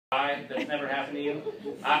That's never happened to you?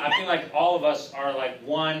 I feel like all of us are like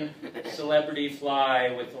one celebrity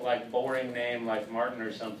fly with a like boring name like Martin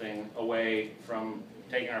or something away from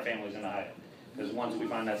taking our families into hiding. Because once we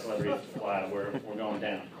find that celebrity fly, we're going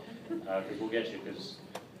down. Because we'll get you, because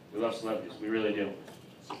we love celebrities. We really do.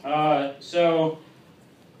 So,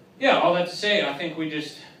 yeah, all that to say, I think we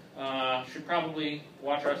just should probably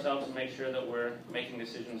watch ourselves and make sure that we're making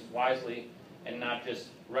decisions wisely and not just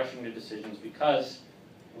rushing to decisions because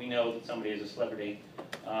we know that somebody is a celebrity.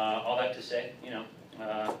 All that to say, you know,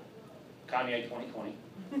 Kanye 2020.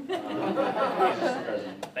 Jesus the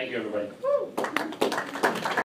president. Thank you, everybody.